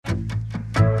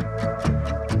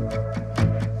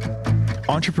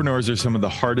Entrepreneurs are some of the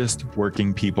hardest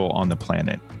working people on the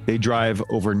planet. They drive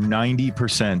over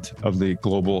 90% of the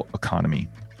global economy.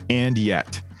 And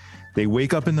yet, they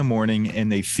wake up in the morning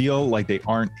and they feel like they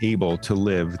aren't able to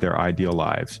live their ideal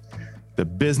lives. The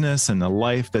business and the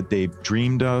life that they've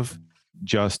dreamed of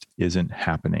just isn't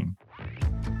happening.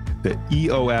 The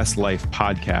EOS Life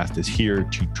podcast is here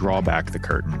to draw back the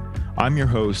curtain. I'm your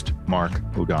host, Mark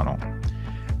O'Donnell.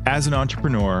 As an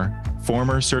entrepreneur,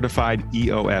 former certified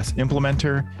EOS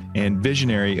implementer, and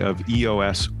visionary of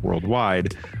EOS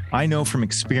worldwide, I know from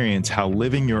experience how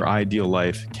living your ideal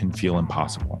life can feel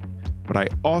impossible. But I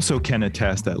also can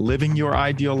attest that living your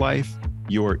ideal life,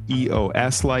 your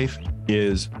EOS life,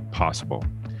 is possible.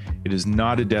 It is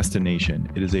not a destination.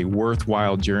 It is a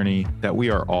worthwhile journey that we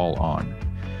are all on.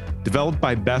 Developed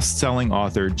by best-selling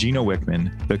author Gino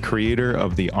Wickman, the creator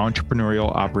of the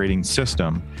entrepreneurial operating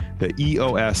system, the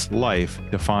EOS Life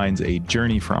defines a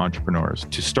journey for entrepreneurs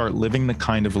to start living the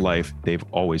kind of life they've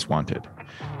always wanted.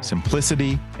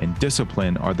 Simplicity and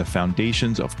discipline are the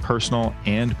foundations of personal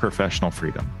and professional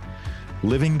freedom.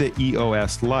 Living the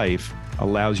EOS Life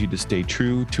allows you to stay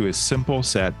true to a simple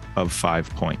set of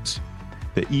 5 points.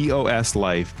 The EOS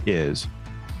Life is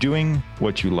doing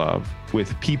what you love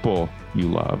with people you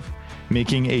love,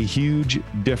 making a huge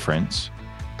difference,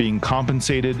 being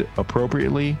compensated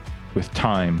appropriately with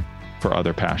time for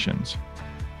other passions.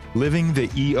 Living the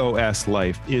EOS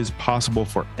life is possible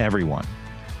for everyone.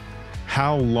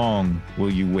 How long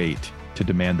will you wait to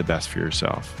demand the best for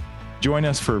yourself? Join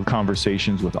us for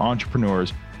conversations with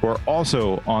entrepreneurs who are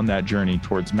also on that journey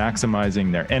towards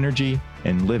maximizing their energy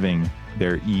and living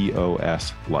their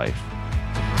EOS life.